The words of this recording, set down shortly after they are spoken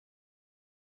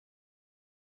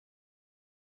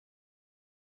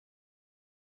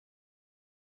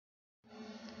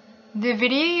The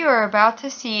video you are about to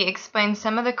see explains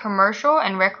some of the commercial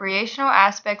and recreational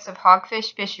aspects of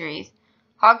hogfish fisheries.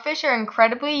 Hogfish are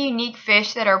incredibly unique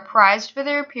fish that are prized for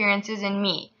their appearances and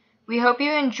meat. We hope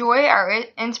you enjoy our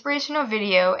inspirational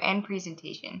video and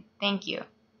presentation. Thank you.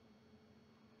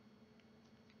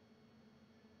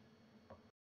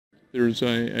 There's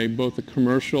both a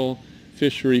commercial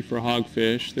fishery for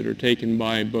hogfish that are taken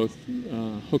by both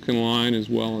hook and line as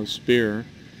well as spear.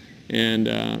 And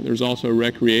there's also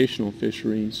recreational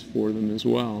fisheries for them as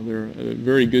well. They're a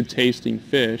very good tasting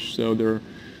fish, so they're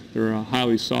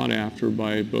highly sought after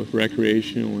by both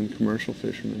recreational and commercial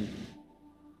fishermen.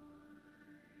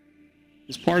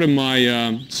 As part of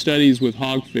my studies with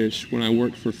hogfish when I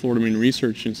worked for Florida Marine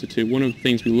Research Institute, one of the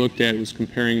things we looked at was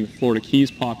comparing the Florida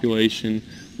Keys population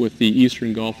with the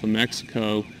eastern Gulf of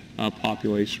Mexico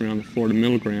population around the Florida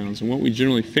Middle Grounds. And what we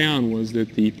generally found was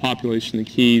that the population of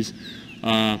the Keys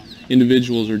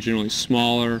individuals are generally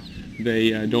smaller,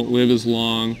 they don't live as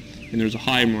long, and there's a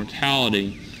high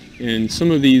mortality. And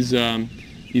some of these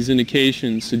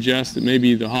indications suggest that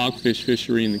maybe the hogfish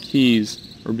fishery in the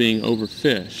Keys are being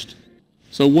overfished.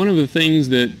 So one of the things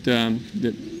that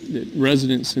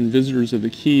residents and visitors of the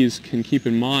Keys can keep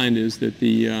in mind is that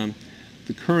the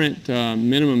current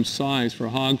minimum size for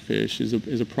hogfish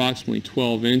is approximately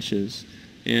 12 inches.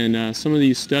 And some of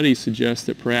these studies suggest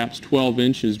that perhaps 12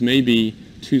 inches may be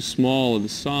too small of the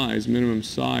size, minimum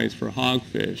size for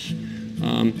hogfish.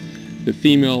 The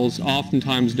females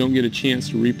oftentimes don't get a chance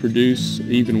to reproduce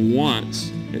even once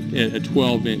at a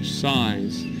 12-inch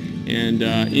size. And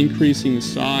increasing the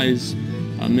size,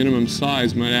 minimum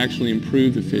size, might actually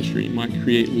improve the fishery. It might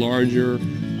create larger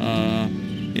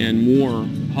and more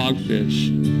hogfish.